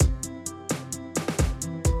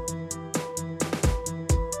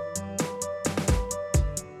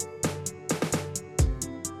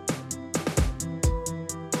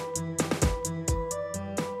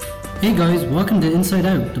Hey guys, welcome to Inside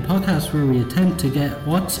Out, the podcast where we attempt to get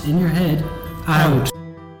what's in your head out.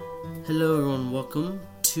 Hello everyone, welcome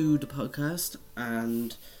to the podcast,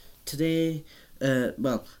 and today,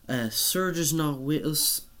 Serge is not with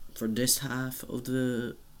us for this half of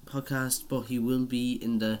the podcast, but he will be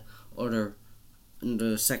in the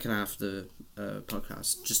second half of the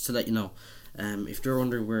podcast, just to let you know, if you're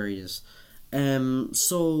wondering where he is. Let's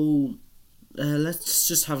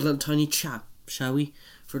just have a little tiny chat, shall we,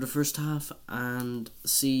 for the first half, and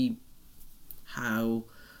see what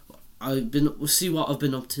I've been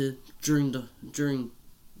up to during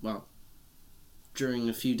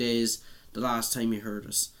a few days the last time you heard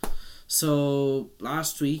us. So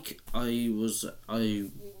last week I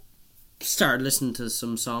started listening to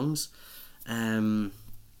some songs. There's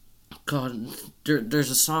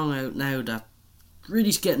a song out now that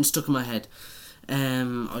really's getting stuck in my head.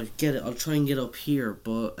 I'll try and get it up here,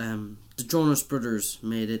 but the Jonas Brothers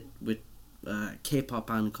made it with a K-pop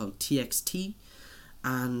band called TXT,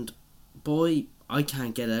 and boy, I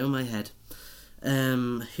can't get it out of my head.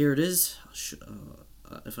 Here it is.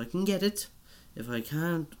 If I can get it. If I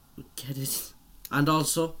can't get it. And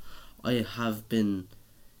also, I have been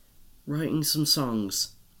writing some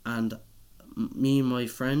songs, and me and my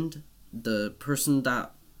friend, the person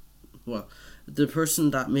that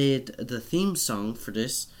made the theme song for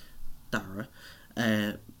this, Dara,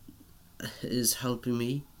 is helping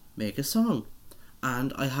me make a song.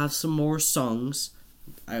 And I have some more songs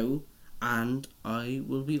out, and I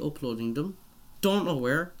will be uploading them. Don't know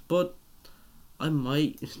where, but I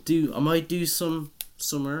might do some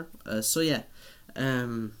somewhere.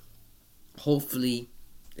 Hopefully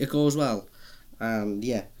it goes well.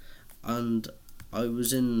 And I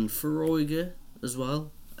was in Feroiga as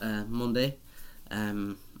well Monday.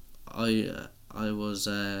 I was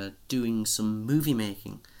doing some movie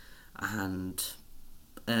making, and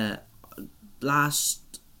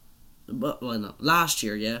last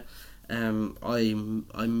year, I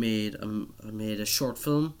made a short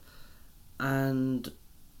film, and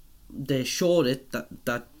they showed it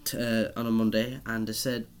that on a Monday, and they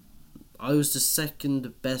said I was the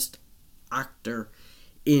second best actor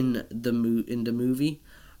in the movie,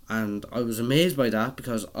 and I was amazed by that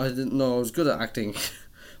because I didn't know I was good at acting.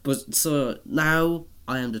 But so now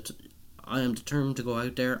I am determined to go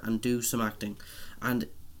out there and do some acting, and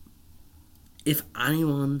if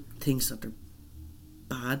anyone thinks that they're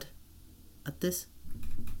bad at this,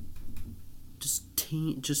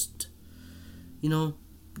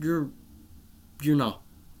 you're not.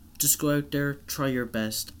 Just go out there, try your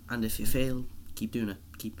best, and if you fail, keep doing it.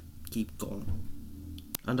 Keep going,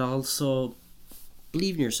 and also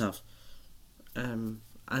believe in yourself. And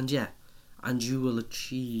you will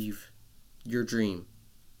achieve your dream.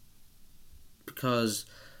 Because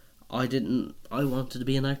I wanted to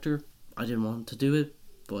be an actor. I didn't want to do it,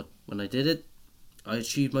 but when I did it, I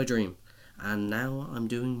achieved my dream, and now I'm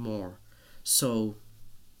doing more. So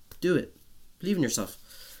do it. Believe in yourself.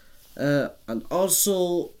 And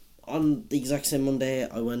also on the exact same Monday,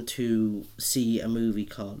 I went to see a movie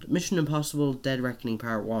called Mission Impossible: Dead Reckoning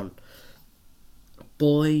Part 1.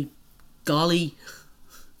 Boy, golly,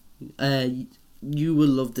 you will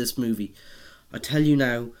love this movie. I tell you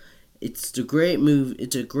now, it's a great movie.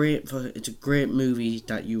 It's a great movie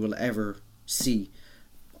that you will ever see.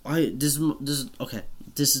 This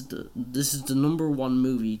is the number one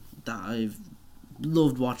movie that I've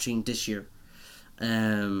loved watching this year.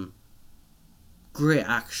 Great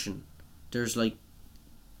action. There's the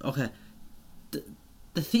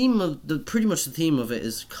theme of the theme of it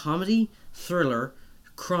is comedy, thriller,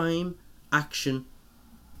 crime, action,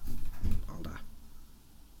 all that.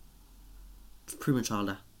 It's pretty much all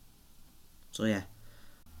that. So yeah,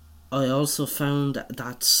 I also found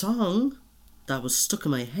that song that was stuck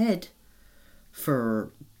in my head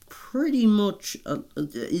for pretty much.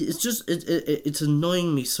 It's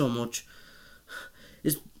annoying me so much.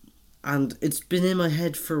 It's been in my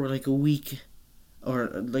head for like a week, or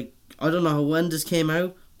like I don't know when this came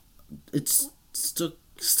out. It's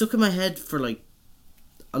stuck in my head for like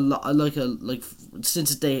a lot,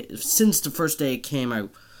 since the first day it came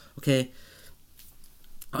out. Okay,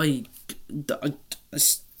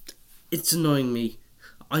 it's annoying me.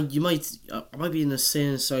 I might be in a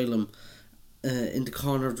insane asylum, in the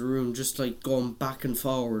corner of the room, just like going back and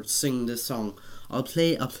forward singing this song. I'll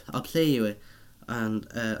play you it, and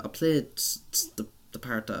I'll play the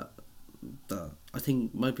part that I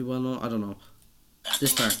think might be well known. I don't know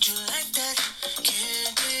this part.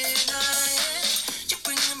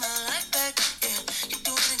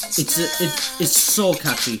 It's so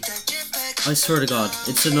catchy. I swear to God,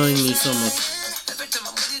 it's annoying me so much.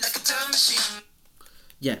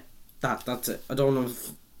 Yeah, that's it. I don't want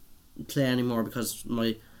to play anymore because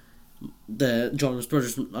the Jonas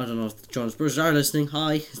Brothers. I don't know if the Jonas Brothers are listening.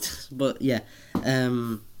 Hi, but yeah,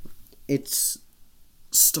 it's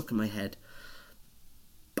stuck in my head.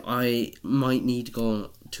 I might need to go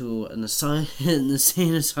to an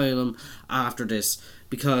insane asylum after this,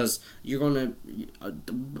 because you're gonna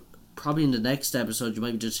probably in the next episode you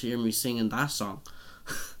might just hear me singing that song.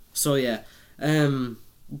 So yeah,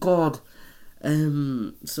 God,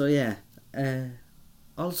 so yeah,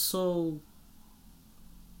 also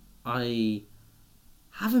I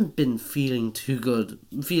haven't been feeling too good,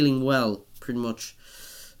 feeling well pretty much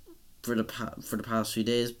for the past few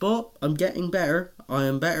days, but I'm getting better. I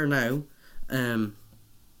am better now.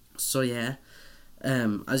 So yeah,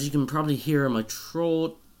 as you can probably hear in my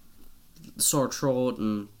throat, sore throat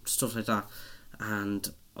and stuff like that,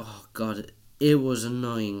 and oh god, it was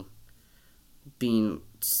annoying being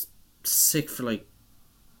sick for like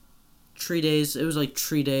 3 days. It was like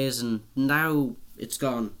 3 days, and now it's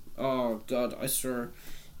gone. Oh god, I swear,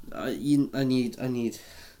 you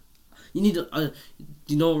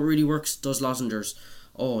know what really works? Those lozenges.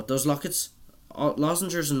 Oh, those lockets.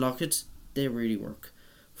 Lozenges and lockets, they really work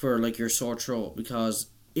for like your sore throat, because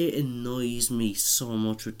it annoys me so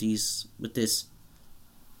much with this.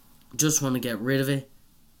 Just want to get rid of it,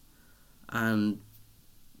 and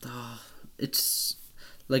it's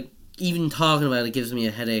like even talking about it gives me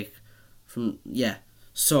a headache.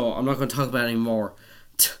 So I'm not going to talk about it anymore.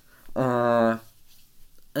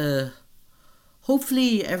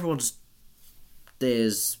 Hopefully everyone's day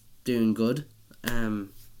is doing good.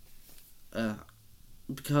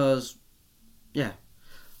 Because yeah,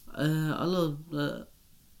 I love.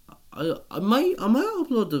 I might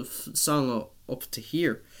upload the song up to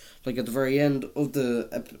here, like at the very end of the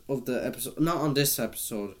episode. Not on this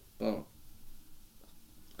episode, but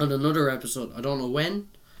on another episode. I don't know when,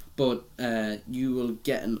 but you will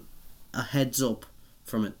get a heads up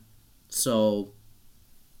from it. So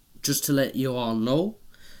just to let you all know,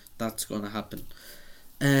 that's gonna happen.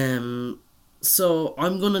 So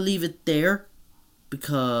I'm gonna leave it there,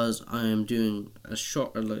 because I am doing a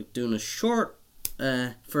short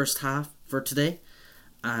first half for today,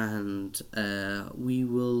 and we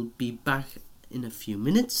will be back in a few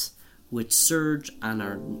minutes with Serge and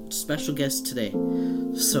our special guest today.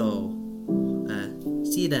 So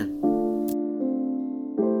see you then.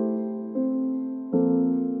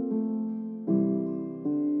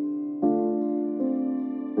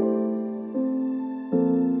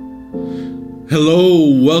 Hello,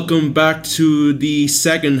 welcome back to the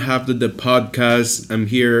second half of the podcast. I'm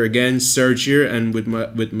here again, Serge here, and with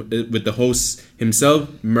the host himself,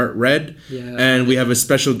 Mert Red, and we have a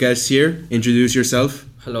special guest here. Introduce yourself.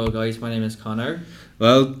 Hello, guys. My name is Connor.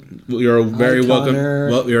 Well, you're very welcome.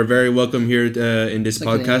 Well, you're very welcome here in this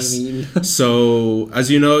podcast. So, as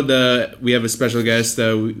you know, we have a special guest.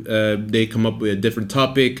 They come up with a different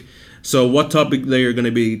topic. So what topic they are going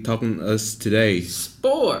to be talking to us today?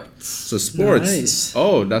 Sports. So sports. Nice.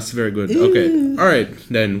 Oh, that's very good. Okay. All right.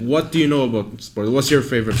 Then what do you know about sports? What's your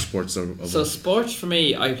favorite sports? So sports for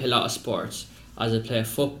me, I play a lot of sports. As I play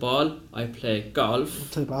football, I play golf. I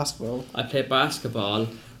play basketball. I play basketball.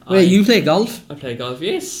 Wait, you play golf? I play golf,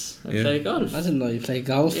 yes. I play golf. I didn't know you play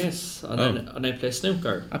golf. Yes, and I play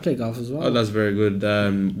snooker. I play golf as well. Oh, that's very good.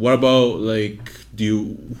 What about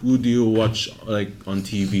who do you watch like on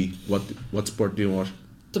TV? What sport do you watch?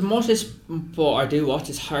 The most sport I do watch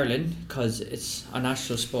is hurling, because it's a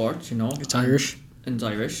national sport, you know. It's Irish. And it's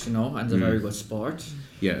Irish, you know, and it's a very good sport.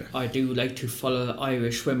 Yeah. I do like to follow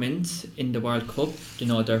Irish women in the World Cup. You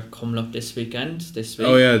know, they're coming up this week.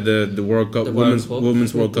 Oh yeah, the World Cup, women's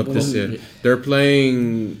World Cup this year. They're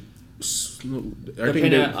playing. They're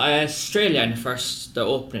playing Australia in the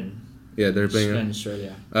opening. Yeah, they're playing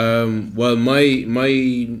Australia. Well,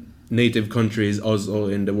 my native country is also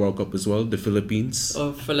in the World Cup as well, the Philippines.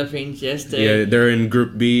 Oh, Philippines, yes. They're in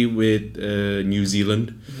Group B with New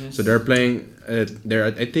Zealand. Yes. So they're playing. I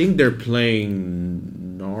think they're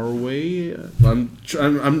playing Norway. I'm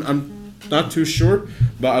not too sure,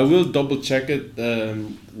 but I will double check it.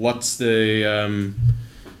 What's the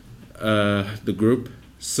group?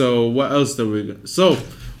 So what else do we? So,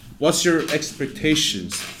 what's your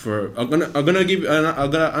expectations for? I'm gonna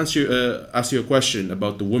ask you a question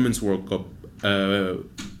about the Women's World Cup,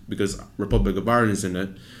 because Republic of Ireland is in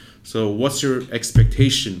it. So, what's your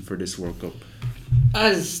expectation for this World Cup?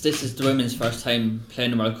 As this is the women's first time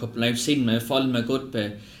playing the World Cup, and I've seen them, I've followed them a good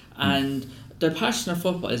bit, and their passion for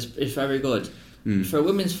football is very good. For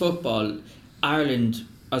women's football, Ireland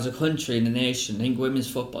as a country and a nation, I think women's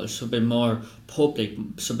football should be more public,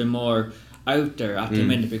 should be more out there at the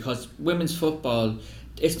minute, because women's football,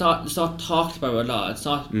 it's not talked about a lot. It's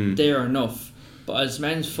not there enough. But as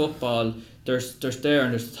men's football, there's there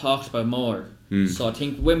and there's talked about more. So I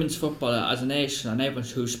think women's football as a nation and everyone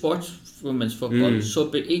who supports women's football should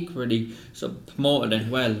be equally promoted as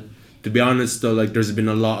well. To be honest though, like there's been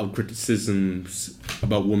a lot of criticisms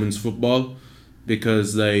about women's football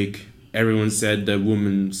because like everyone said that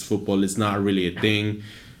women's football is not really a thing.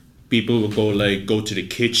 People will go to the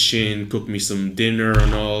kitchen, cook me some dinner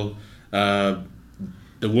and all.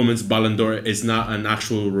 The women's Ballon d'Or is not an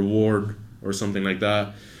actual reward or something like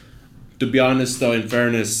that. To be honest though, in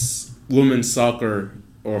fairness, women's soccer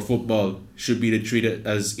or football should be treated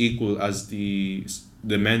as equal as the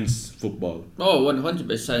men's football. Oh,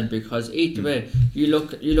 100%, because either way, you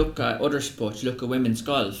look at other sports, you look at women's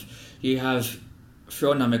golf, you have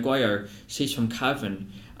Fiona Maguire, she's from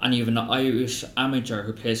Cavan, and you have an Irish amateur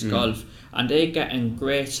who plays golf, and they getting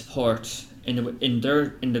great support in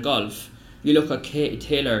the golf. You look at Katie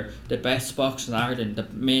Taylor, the best boxer in Ireland,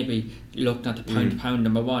 that maybe looking at the pound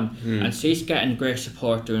number one, and she's getting great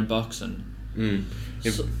support doing boxing.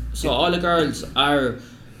 So all the girls are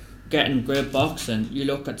getting great boxing. You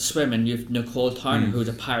look at swimming, you've Nicole Turner, who's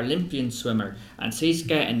a Paralympian swimmer, and she's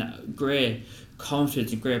getting great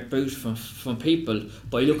confidence and great boost from people.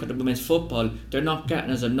 But you look at the women's football, they're not getting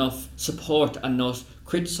us enough support and enough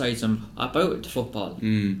criticism about the football.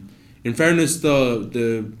 In fairness though,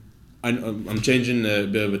 I'm changing a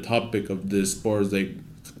bit of a topic of the sports. Like,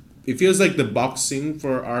 it feels like the boxing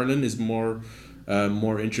for Ireland is more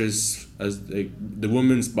interest, as like the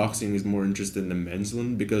women's boxing is more interested in the men's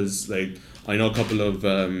one, because like I know a couple of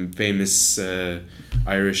famous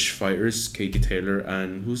Irish fighters, Katie Taylor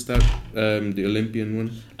and who's that, the Olympian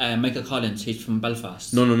one? Michael Collins, he's from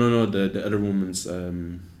Belfast. No, the other woman's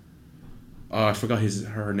I forgot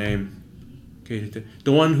her name.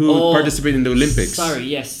 The one who participated in the Olympics. Sorry,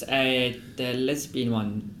 yes, the lesbian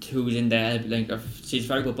one who's in the she's a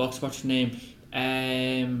very good boxer. What's her name?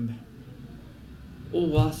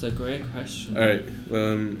 That's a great question. All right,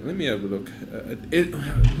 let me have a look.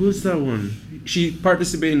 Who's that one? She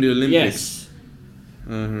participated in the Olympics. Yes.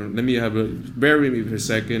 Let me have a. Bear with me for a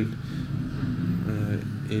second.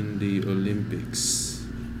 In the Olympics,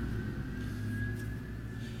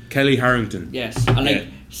 Kelly Harrington. Yes, and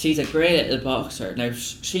she's a great little boxer. Now,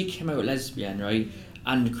 she came out lesbian, right?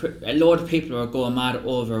 And a lot of people are going mad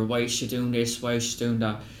over why is she doing this, why is she doing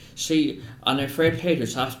that. She, on her front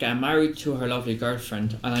page, after getting married to her lovely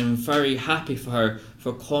girlfriend, and I'm very happy for her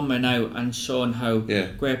for coming out and showing how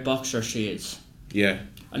great boxer she is. Yeah.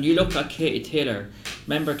 And you look at Katie Taylor.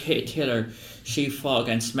 Remember Katie Taylor, she fought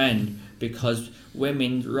against men because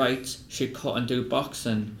women's rights, she couldn't do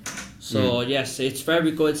boxing. So yes, it's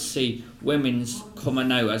very good to see women's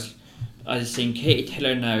coming out as seeing Katie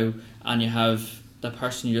Taylor now, and you have the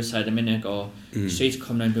person you just said a minute ago, she's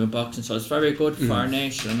coming out and doing boxing. So it's very good for our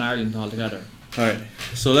nation and Ireland altogether. Alright,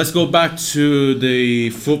 so let's go back to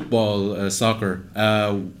the football, soccer.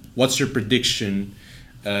 What's your prediction?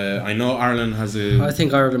 I know Ireland has a... I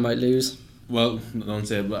think Ireland might lose. Well, don't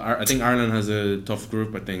say it, but I think Ireland has a tough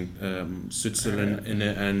group. I think Switzerland in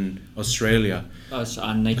it and Australia.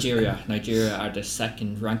 And Nigeria. Nigeria are the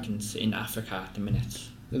second rankings in Africa at the minute.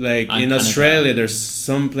 Like in Canada. Australia, there's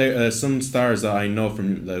some stars that I know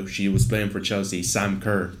from. Like, she was playing for Chelsea. Sam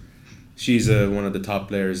Kerr, she's one of the top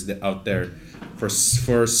players out there. For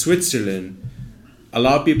Switzerland, a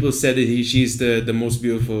lot of people said that she's the most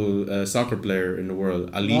beautiful soccer player in the world.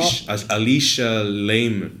 Alicia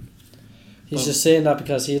Lehmann. He's just saying that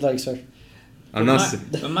because he likes her. I'm not.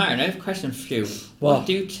 Martin, I have a question for you. What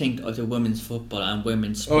do you think of the women's football and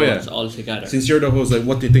women's sports altogether? Since you're the host, like,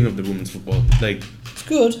 what do you think of the women's football? Like, it's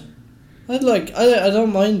good. I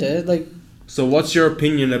don't mind it. Like. So, what's your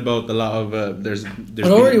opinion about a lot of there's I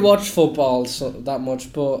don't really watch football that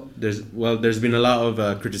much, but there's been a lot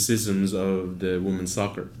of criticisms of the women's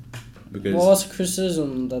soccer because what's the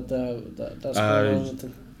criticism that's going on with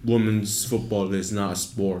the women's football is not a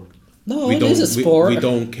sport. No, it is a sport. We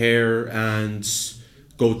don't care and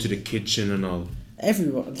go to the kitchen and all.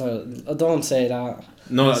 Everyone, don't say that.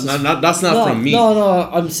 No, that's not from me. No,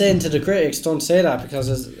 I'm saying to the critics, don't say that because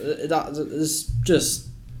it's just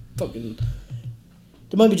fucking.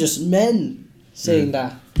 There might be just men saying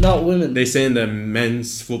that, not women. They're saying that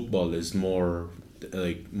men's football is more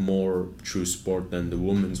true sport than the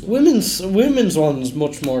women's one. Women's one's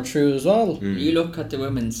much more true as well. You look at the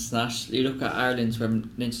women's national. You look at Ireland's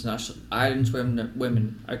women international. Ireland's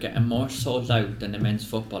women are getting more sold out than the men's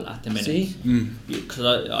football at the minute. See,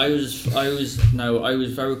 because I was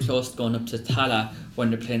very close to going up to Tala when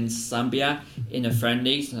they're playing Zambia in a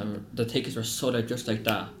friendlies, and the tickets were sold out just like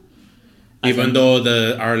that. Even though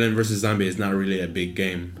the Ireland versus Zambia is not really a big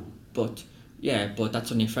game. But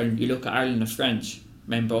that's only friend. You look at Ireland and French.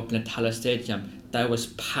 Remember up in the Tallaght Stadium, that was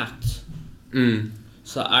packed.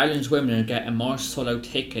 So Ireland's women are getting more sold out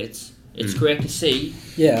tickets. It's great to see.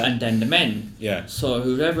 Yeah. And then the men. Yeah. So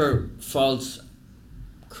whoever false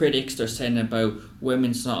critics they're saying about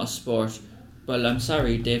women's not a sport, well, I'm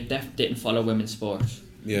sorry, they didn't follow women's sport.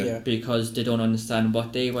 Yeah. Because they don't understand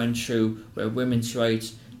what they went through, where women's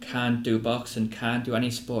rights can't do boxing, can't do any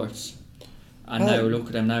sports, and now look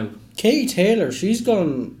at them now. Katie Taylor, she's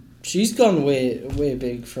gone way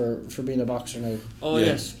big for being a boxer now. Oh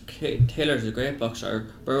yes, Taylor's a great boxer.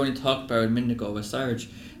 We only talked about a minute ago with Sarge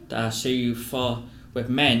that she fought with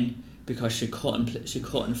men because she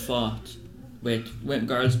couldn't fought with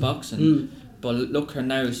girls boxing. But look her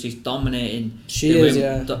now, she's dominating.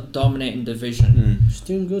 Dominating division. She's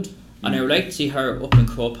doing good. And I would like to see her up in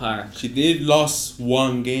Croke Park. She did lost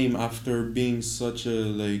one game after being such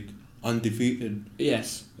a undefeated.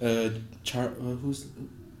 Yes. It's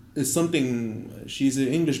something. She's an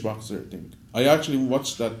English boxer, I think. I actually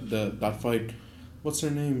watched that fight. What's her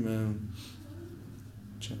name?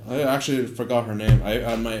 I actually forgot her name.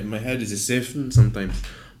 My head is a sieve sometimes.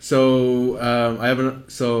 So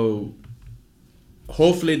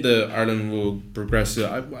hopefully the Ireland will progress.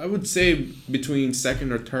 I would say between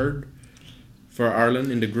second or third for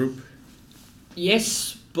Ireland in the group.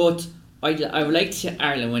 Yes, but I would like to see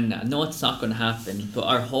Ireland win that. I know it's not going to happen, but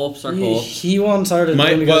our hopes are hopes. He wants Ireland to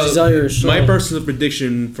win because he's Irish. My personal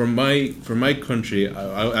prediction for my country,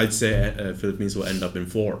 I'd say Philippines will end up in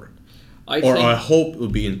 4. I hope it will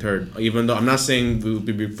be in 3rd. Even though I'm not saying we will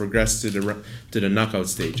be progressed to the knockout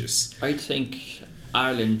stages. I think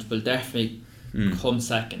Ireland will definitely come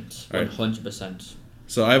 2nd, 100%.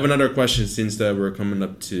 So I have another question since that we're coming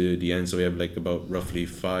up to the end. So we have about roughly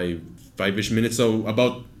five-ish minutes.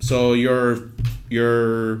 So your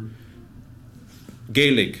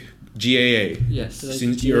Gaelic, GAA. Yes.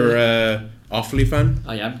 Since you're a Offaly fan.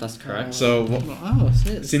 I am. That's correct. So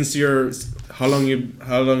since you're how long you've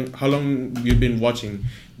been watching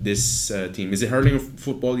this team? Is it hurling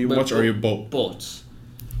football you watch or you both? Both.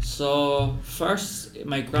 So first,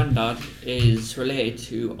 my granddad is related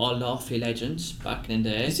to all the Offaly legends back in the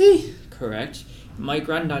day. Is he? Correct. My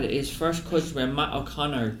granddad is first cousin with Matt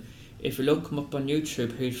O'Connor. If you look him up on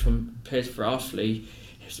YouTube, plays for Offaly.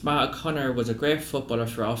 Matt O'Connor was a great footballer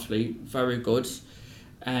for Offaly, very good.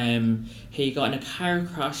 He got in a car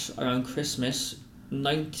crash around Christmas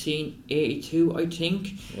 1982, I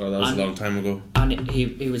think. Well, that was a long time ago. And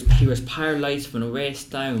he was paralysed from the waist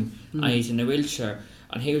down, and he's in a wheelchair.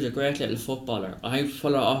 And he was a great little footballer. I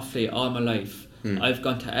followed Offaly all my life. I've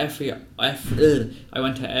gone to every Offaly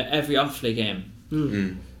game.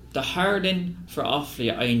 The hurling for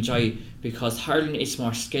Offaly I enjoy because hurling is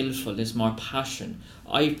more skillful, there's more passion.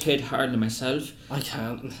 I played hurling myself. I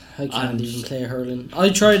can't even play hurling. I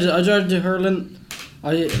tried to do hurling.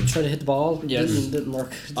 I tried to hit the ball. Yes. Didn't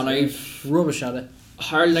work. And I've rubbish at it.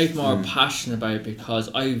 Hurling I'm more passionate about because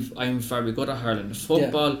I'm very good at hurling. The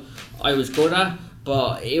football I was good at,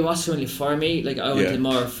 but it wasn't really for me. I wanted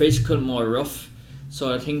more physical, more rough.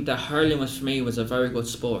 So I think that hurling for me was a very good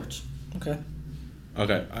sport.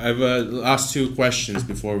 Okay, I have last 2 questions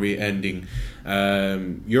before we ending.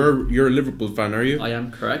 You're a Liverpool fan, are you? I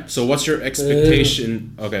am correct. So what's your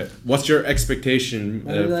expectation? What's your expectation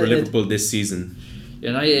for Liverpool this season?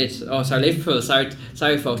 United. Oh, sorry, Liverpool. Sorry,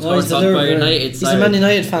 folks. Oh, he's about United. He's a Man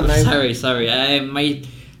United fan now. Sorry. My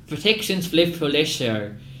predictions for Liverpool this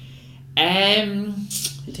year.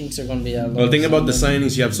 He thinks they're going to be a. Well, think about the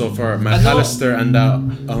signings you have so far: McAllister and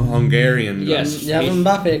Hungarian. Yes, you have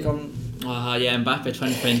Mbappe come. Mbappe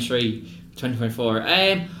 2023, 2024.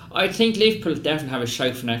 I think Liverpool definitely have a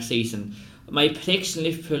shout for next season. My prediction: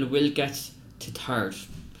 Liverpool will get to 3rd.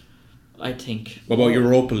 I think. What about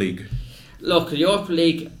Europa League? Look, the Europa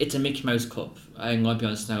League, it's a Mickey Mouse Cup. I'm going to be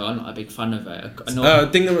honest now, I'm not a big fan of it. I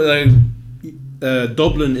think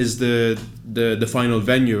Dublin is the final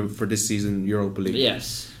venue for this season, Europa League.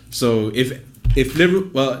 Yes. So if Liverpool,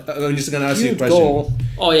 well, I'm just going to ask you a question. Goal.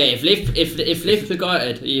 Oh yeah, if Liverpool got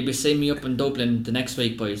it, you'll be seeing me up in Dublin the next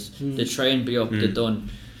week, boys. The train be up, they're done.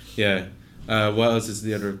 Yeah. What else is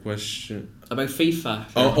the other question? About FIFA.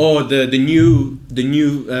 The new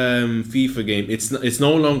FIFA game. It's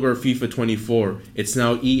no longer FIFA 24. It's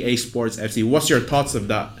now EA Sports FC. What's your thoughts of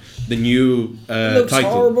that? The new looks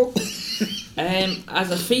title. Horrible.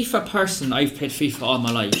 As a FIFA person, I've played FIFA all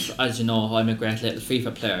my life. As you know, I'm a great little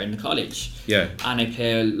FIFA player in college. Yeah. And I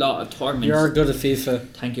play a lot of tournaments. You're good at FIFA.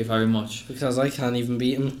 Thank you very much. Because I can't even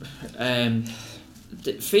beat him.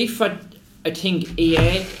 FIFA I think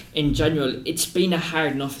EA in general, it's been a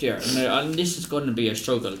hard enough year, and this is going to be a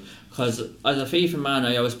struggle because as a FIFA man,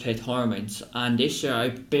 I always play tournaments, and this year I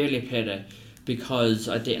barely played it because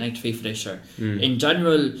I didn't like FIFA this year. In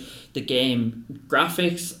general, the game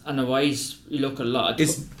graphics and otherwise, you look a lot.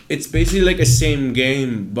 It's basically like a same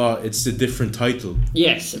game, but it's a different title.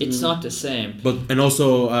 Yes, it's not the same. And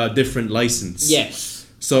also a different license. Yes.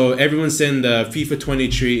 So everyone's saying the FIFA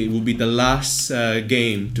 23 will be the last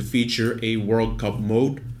game to feature a World Cup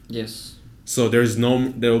mode. Yes. So there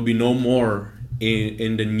will be no more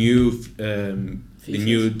in the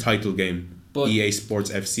new title game, but EA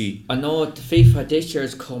Sports FC. I know the FIFA this year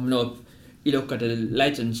is coming up. You look at the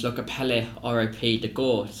legends, look at Pele, R.I.P. the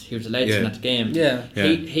GOAT. He was a legend at the game. Yeah.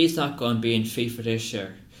 He's not going to be in FIFA this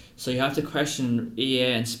year. So you have to question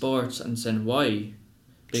EA and sports and saying why.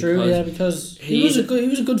 Because he was a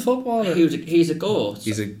good footballer. He's a GOAT.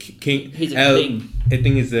 He's a king. He's a king. I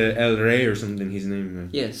think it's El Rey or something. His name.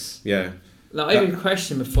 Yes. Yeah. Now I have a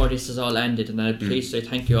question before this is all ended, and I'd please say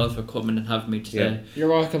thank you all for coming and having me today. Yeah. You're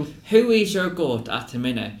welcome. Who is your GOAT at the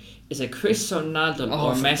minute? Is it Cristiano Ronaldo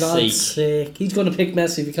or Messi? For God's sake, he's going to pick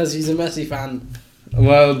Messi because he's a Messi fan.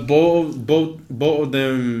 Well, both of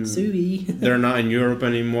them. Suey. They're not in Europe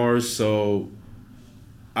anymore, so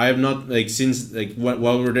I have not since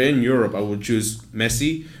while we're in Europe, I would choose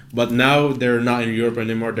Messi. But now they're not in Europe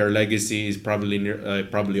anymore. Their legacy is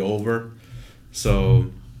probably over.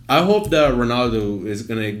 So I hope that Ronaldo is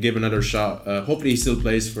gonna give another shot. Hopefully, he still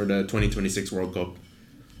plays for the 2026 World Cup.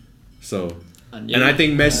 So. And I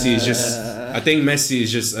think Messi is just. I think Messi is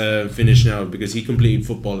just finished now because he completed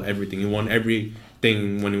football everything. He won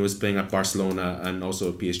everything when he was playing at Barcelona and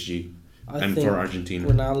also PSG and for Argentina.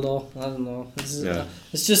 Ronaldo, I don't know.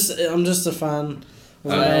 It's just I'm just a fan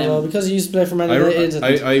of Ronaldo because he used to play for Man United.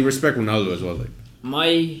 I respect Ronaldo as well.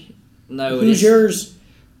 Who's yours?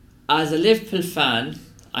 As a Liverpool fan,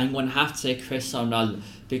 I'm going to have to say Cristiano Ronaldo.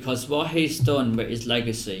 Because what he's done with his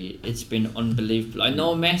legacy, it's been unbelievable. I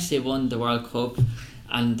know Messi won the World Cup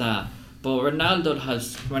and that, but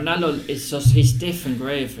Ronaldo is just, he's different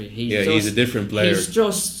gravy. He's a different player. He's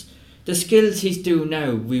just, the skills he's doing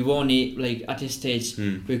now, we won't at this stage,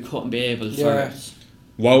 we couldn't be able for it.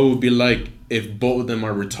 What would it be like if both of them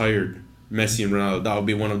are retired, Messi and Ronaldo? That would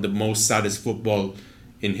be one of the most saddest football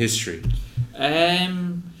in history.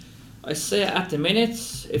 I say at the minute,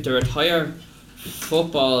 if they retire,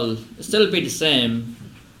 football still be the same,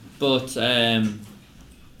 but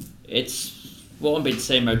it's won't be the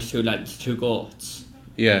same out the two goats.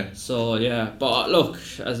 Yeah. So but look,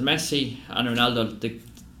 as Messi and Ronaldo,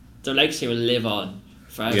 the legacy will live on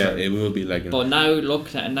forever. Yeah, it will be like. But now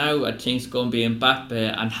I think it's going to be Mbappe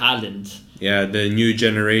and Haaland. Yeah, the new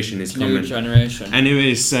generation is coming. New generation.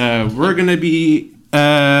 Anyways, we're gonna be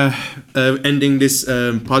ending this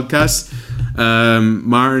podcast.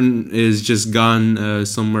 Martin is just gone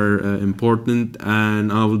somewhere important,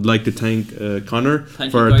 and I would like to thank Connor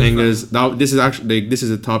for taking us. This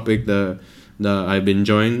is a topic that I've been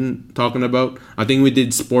enjoying talking about. I think we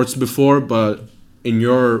did sports before, but in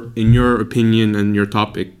your opinion and your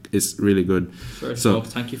topic is really good. Sure. So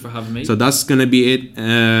thank you for having me. So that's gonna be it,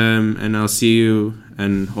 and I'll see you,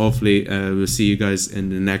 and hopefully we'll see you guys in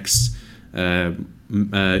the next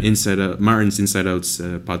Martin's Inside Outs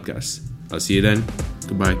podcast. I'll see you then.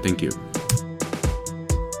 Goodbye. Thank you.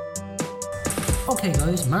 Okay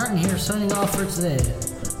guys, Martin here signing off for today.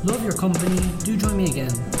 Love your company, do join me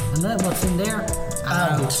again. And let what's in there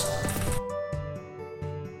out.